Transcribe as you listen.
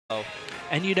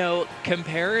And you know,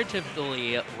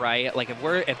 comparatively, right? Like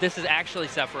if this is actually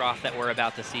Sephiroth that we're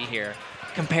about to see here,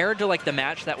 compared to like the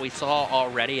match that we saw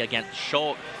already against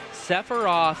Shulk,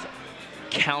 Sephiroth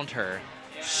counter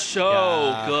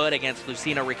so good against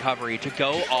Lucina recovery to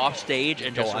go off stage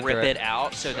and just rip it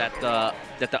out so that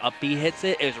the up B hits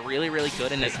it is really, really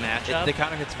good in this matchup. The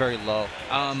counter hits very low.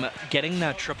 Getting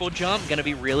that triple jump gonna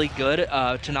be really good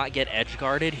to not get edge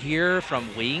guarded here from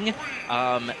Wing.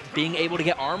 Being able to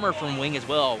get armor from Wing as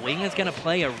well. Wing is gonna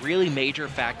play a really major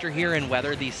factor here in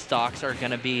whether these stocks are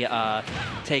gonna be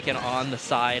taken on the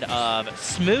side of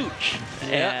Smooch.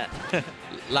 Yeah.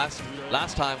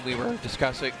 Last time we were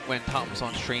discussing, when Tom was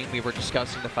on stream, we were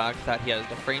discussing the fact that he has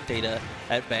the frame data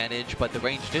advantage, but the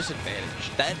range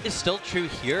disadvantage. That is still true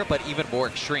here, but even more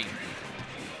extreme.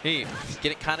 He's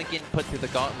kind of getting put through the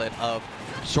gauntlet of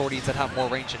shorties that have more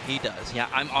range than he does. Yeah,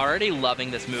 I'm already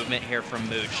loving this movement here from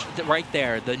Mooch. Right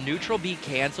there, the neutral B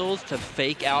cancels to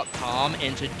fake out Tom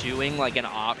into doing like an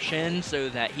option so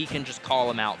that he can just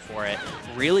call him out for it.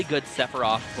 Really good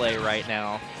Sephiroth play right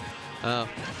now.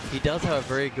 He does have a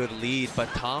very good lead, but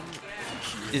Tom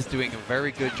is doing a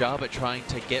very good job at trying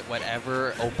to get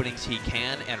whatever openings he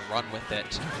can and run with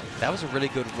it. That was a really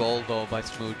good roll, though, by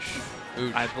Smooch.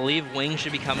 I believe Wing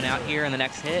should be coming out here in the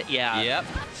next hit. Yeah. Yep.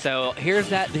 So here's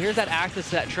that access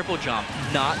to that triple jump.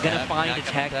 Not gonna find a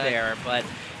tech there, but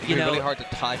you know, really hard to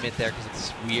time it there because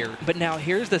it's weird. But now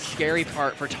here's the scary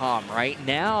part for Tom. Right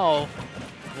now,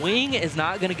 Wing is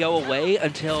not going to go away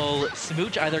until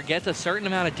Smooch either gets a certain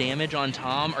amount of damage on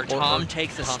Tom or Tom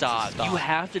takes a stock. You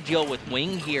have to deal with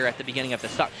Wing here at the beginning of the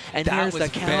stock. And that here's the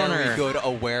counter. Very good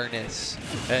awareness.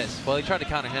 Yes. Well, he tried to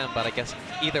counter him, but I guess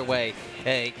either way,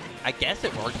 hey, I guess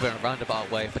it worked in a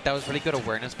roundabout way. But that was really good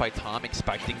awareness by Tom,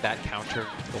 expecting that counter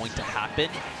going to happen.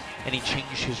 And he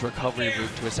changed his recovery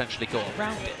route to essentially go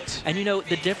around it. And you know,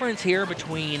 the difference here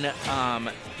between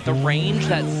the range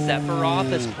that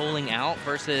Sephiroth is pulling out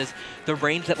versus the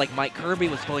range that like Mike Kirby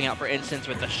was pulling out, for instance,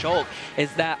 with the Shulk,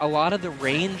 is that a lot of the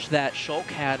range that Shulk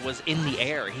had was in the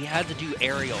air. He had to do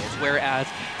aerials, whereas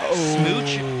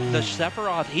Smooch, the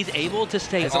Sephiroth, he's able to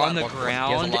stay on the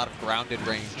ground. He has a lot of grounded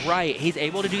range. Right, he's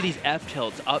able to do these F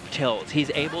tilts, up tilts.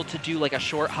 He's able to do like a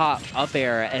short hop, up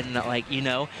air, and like, you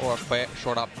know. Or a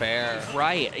short up fair.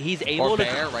 Right, he's able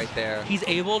to right there. He's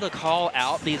able to call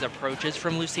out these approaches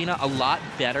from Lucina a lot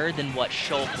better than what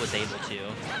Shulk was able to.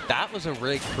 That was a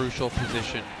really crucial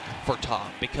position for Tom,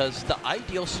 because the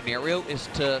ideal scenario is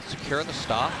to secure the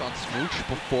stock on Smooch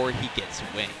before he gets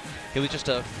Wing. It was just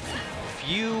a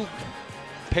few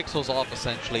pixels off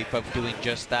essentially from doing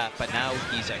just that, but now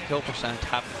he's at kill percent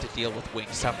having to deal with Wing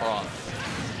Sephiroth.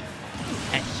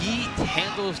 And he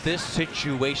handles this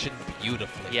situation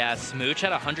beautifully. Yeah, Smooch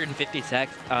at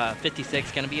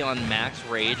 156, gonna be on max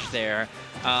rage there.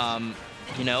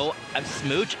 You know,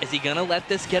 Smooch, is he gonna let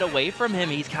this get away from him?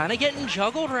 He's kind of getting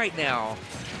juggled right now.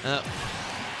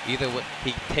 Either way,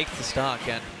 he takes the stock,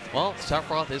 and well,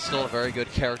 Sephiroth is still a very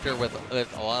good character with a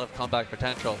lot of comeback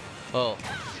potential.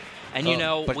 And you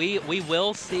know, we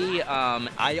will see. I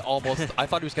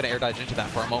thought he was going to air dodge into that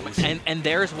for a moment. And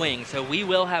there's Wing, so we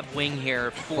will have Wing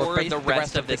here for the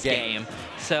rest of this game.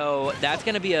 So that's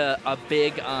going to be a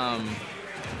big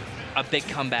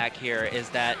comeback here. Is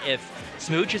that if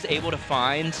Smooch is able to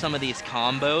find some of these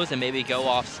combos and maybe go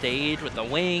off stage with the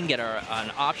Wing, get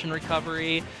an option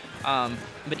recovery.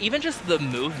 But even just the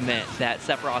movement that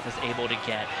Sephiroth is able to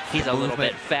get, he's a little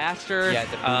bit faster. Yeah,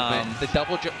 the movement.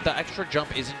 The extra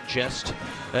jump isn't just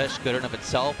good enough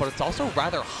itself, but it's also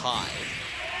rather high.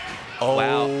 Oh.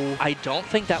 Wow. I don't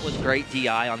think that was great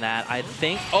DI on that. I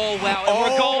think, oh wow, and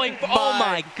we're going, oh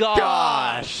my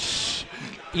gosh.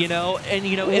 You know, and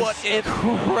you know, what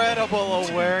incredible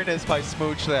awareness by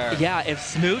Smooch there. Yeah, if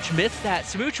Smooch missed that,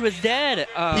 Smooch was dead.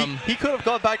 He could have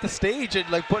gone back to stage and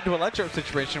like put into a electro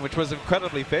situation, which was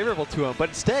incredibly favorable to him. But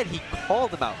instead, he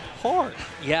called him out hard.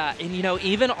 Yeah, and you know,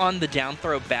 even on the down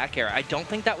throw back air, I don't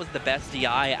think that was the best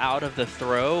DI out of the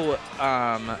throw.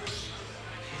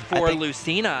 For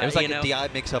Lucina, it was like a DI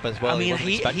mix-up as well. I mean,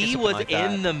 he was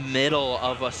in the middle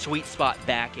of a sweet spot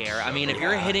back air. I mean, if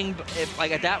you're hitting,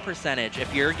 like at that percentage,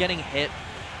 if you're getting hit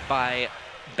by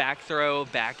back throw,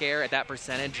 back air at that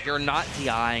percentage, you're not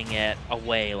DIing it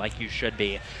away like you should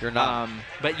be. You're not.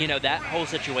 But you know, that whole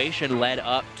situation led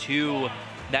up to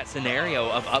that scenario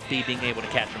of up B being able to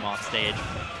catch him off stage.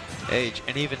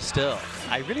 And even still,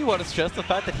 I really want to stress the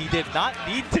fact that he did not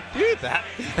need to do that.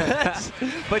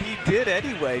 But he did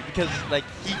anyway, because like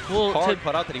he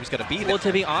put out that he was going to beat it. Well,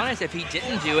 to be honest, if he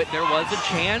didn't do it, there was a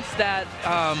chance that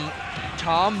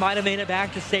Tom might have made it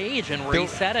back to stage and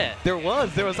reset it. There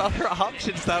was other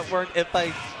options that weren't, if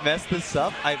I mess this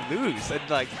up, I lose. And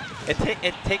like, it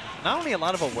takes not only a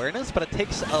lot of awareness, but it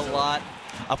takes a lot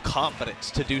of confidence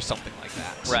to do something like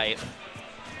that. Right.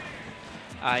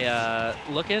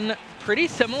 Looking pretty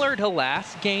similar to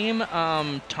last game.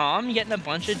 Tom getting a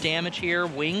bunch of damage here,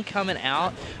 Wing coming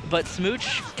out, but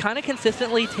Smooch kind of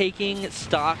consistently taking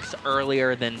stocks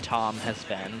earlier than Tom has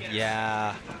been.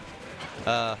 Yeah.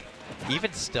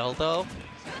 Even still though,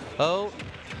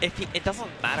 it doesn't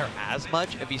matter as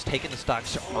much if he's taking the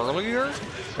stocks earlier,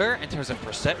 or in terms of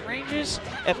percent ranges,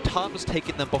 if Tom's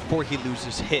taking them before he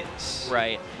loses hits.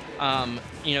 Right.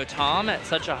 You know, Tom at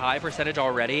such a high percentage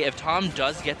already. If Tom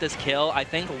does get this kill, I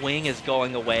think Wing is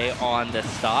going away on this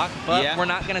stock, but we're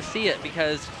not going to see it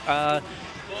because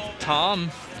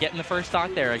Tom getting the first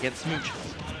stock there against Smooch.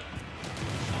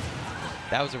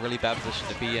 That was a really bad position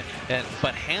to be in,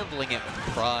 but handling it with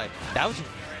pride. That was a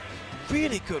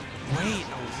really good weight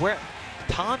where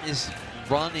Tom is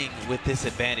running with this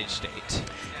advantage state.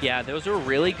 Yeah, those were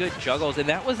really good juggles, and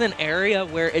that was an area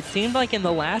where it seemed like in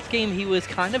the last game he was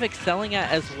kind of excelling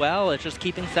at as well. It's just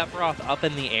keeping Sephiroth up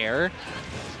in the air.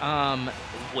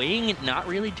 Wing not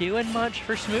really doing much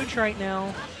for Smooch right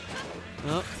now.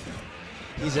 Well,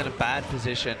 he's in a bad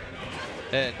position,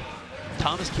 and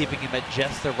Tom is keeping him at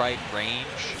just the right range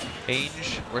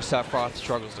where Sephiroth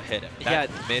struggles to hit him. That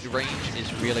mid-range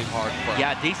is really hard for him.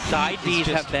 Yeah, these side Bs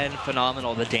have been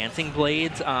phenomenal. The dancing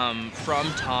blades from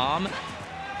Tom,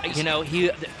 you know,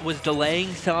 he was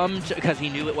delaying some because he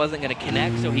knew it wasn't going to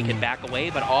connect, so he could back away,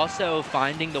 but also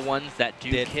finding the ones that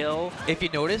do kill. If you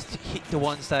noticed, the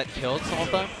ones that killed some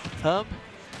of them,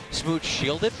 Smooch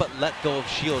shielded, but let go of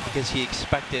shield because he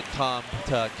expected Tom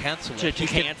to cancel it. He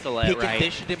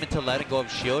conditioned him into letting go of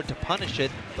shield to punish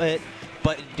it,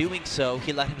 but in doing so,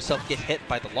 he let himself get hit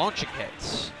by the launching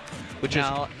hits, which is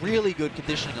really good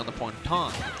conditioning on the point of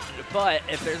Tom. But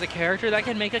if there's a character that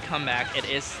can make a comeback, it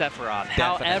is Sephiroth.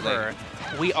 Definitely. However,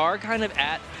 we are kind of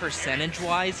at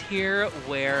percentage-wise here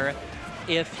where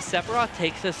if Sephiroth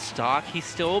takes a stock, he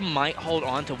still might hold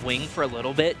on to Wing for a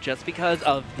little bit just because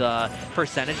of the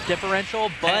percentage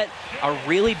differential, but a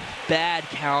really bad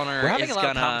counter We're having is a lot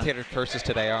gonna... of commentator curses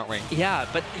today, aren't we? Yeah,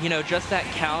 but you know, just that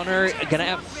counter gonna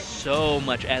have so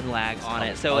much end lag on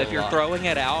it. So if you're throwing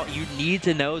it out, you need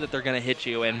to know that they're gonna hit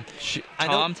you, and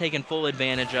Tom taking full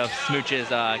advantage of Smooch's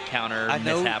counter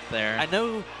mishap there. I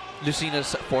know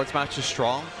Lucina's forward smash is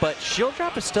strong, but shield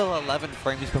drop is still 11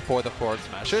 frames before the forward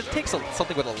smash. So it takes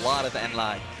something with a lot of end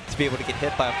lag to be able to get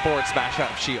hit by a forward smash out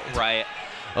of shield. Right.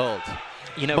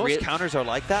 You know, most counters are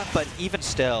like that, but even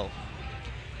still.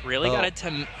 Really got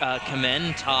to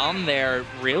commend Tom there.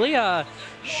 Really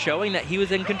showing that he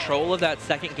was in control of that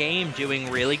second game, doing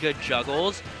really good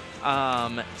juggles.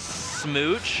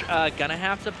 Smooch gonna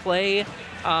have to play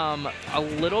a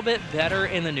little bit better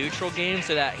in the neutral game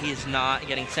so that he's not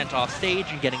getting sent off stage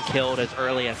and getting killed as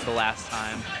early as the last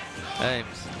time.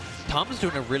 Tom is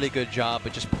doing a really good job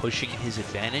of just pushing his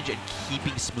advantage and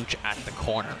keeping Smooch at the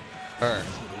corner.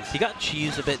 He got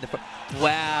cheesed a bit.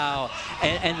 Wow.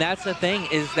 And that's the thing,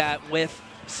 is that with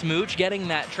Smooch getting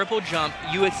that triple jump,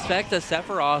 you expect a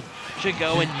Sephiroth to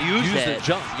go and use it. The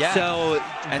jump, yeah. So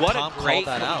what Tom a great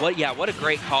called that out. what a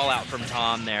great call out from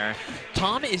Tom there.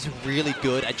 Tom is really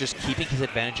good at just keeping his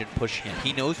advantage and pushing it.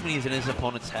 He knows when he's in his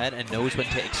opponent's head and knows when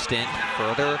to extend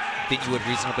further than you would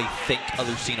reasonably think a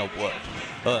Lucina would.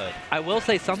 I will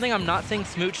say something I'm not seeing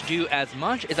Smooch do as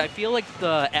much is I feel like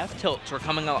the F-tilts were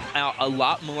coming out a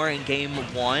lot more in game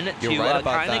one to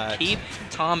kind of keep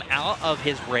Tom out of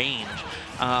his range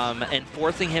and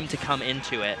forcing him to come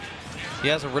into it. He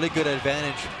has a really good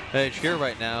advantage here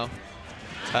right now.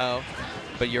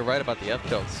 But you're right about the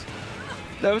F-tilts.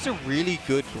 That was a really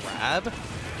good grab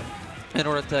in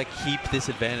order to keep this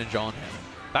advantage on him.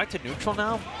 Back to neutral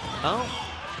now.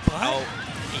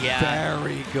 Yeah.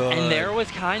 Very good. And there was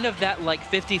kind of that like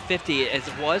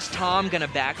 50-50. Was Tom going to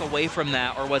back away from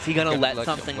that, or was he going to let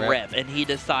something rip? And he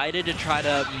decided to try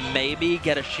to maybe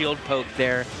get a shield poke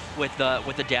there with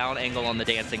the down angle on the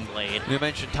dancing blade. We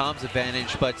mentioned Tom's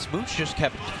advantage, but Smooch just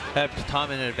kept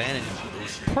Tom in an advantage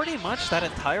pretty much that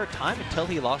entire time until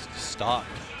he lost stock.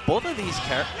 Both of these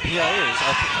players,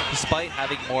 despite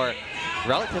having more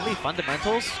relatively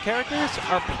fundamentals characters,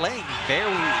 are playing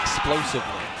very explosively.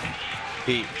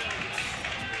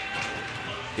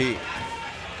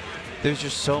 There's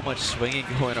just so much swinging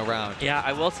going around. Yeah,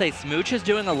 I will say Smooch is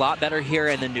doing a lot better here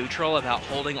in the neutral about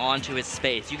holding on to his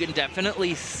space. You can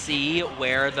definitely see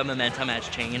where the momentum has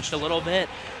changed a little bit.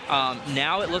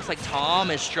 Now it looks like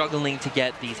Tom is struggling to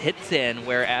get these hits in,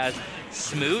 whereas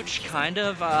Smooch kind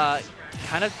of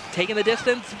kind of taking the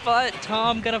distance, but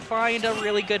Tom gonna find a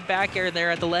really good back air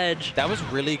there at the ledge. That was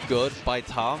really good by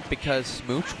Tom because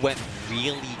Smooch went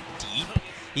really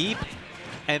deep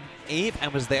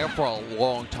and was there for a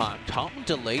long time. Tom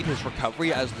delayed his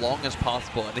recovery as long as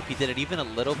possible, and if he did it even a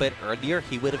little bit earlier,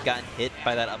 he would have gotten hit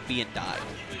by that up B and died.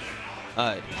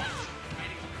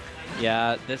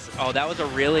 Yeah, that was a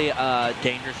really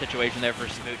dangerous situation there for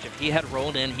Smooch. If he had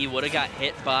rolled in, he would have got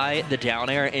hit by the down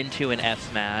air into an F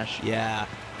smash. Yeah,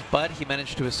 but he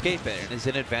managed to escape it and is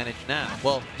in advantage now.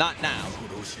 Well, not now.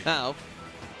 Now,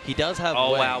 he does have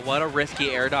Oh, way. wow, what a risky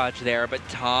air dodge there, but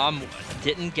Tom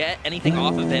didn't get anything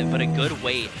off of it, but a good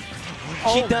weight.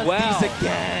 He does wow. these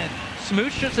again.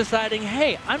 Smooch just deciding,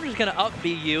 hey, I'm just going to up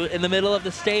B you in the middle of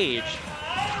the stage.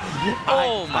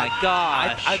 Oh my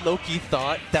gosh. I low-key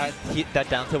thought that that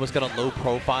down tilt was going to low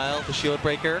profile the shield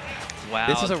breaker. Wow.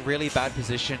 This is a really bad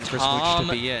position for Smooch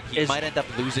to be in. He might end up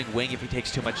losing wing if he takes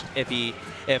too much.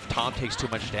 If Tom takes too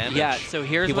much damage. Yeah. So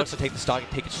here's he wants to take the stock and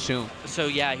take it soon. So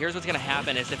yeah, here's what's gonna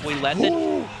happen is if we let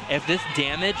if this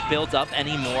damage builds up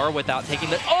anymore without taking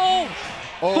the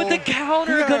but the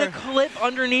counter gonna clip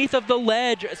underneath of the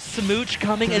ledge. Smooch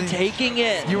coming and taking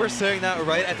it. You were saying that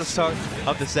right at the start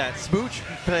of the set. Smooch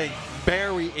playing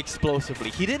very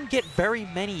explosively. He didn't get very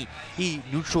many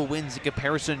neutral wins in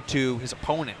comparison to his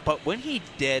opponent, but when he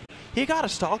did, he got a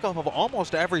stock off of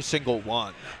almost every single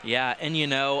one. Yeah, and you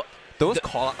know, those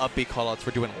up B callouts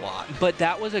were doing a lot. But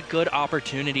that was a good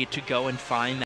opportunity to go and find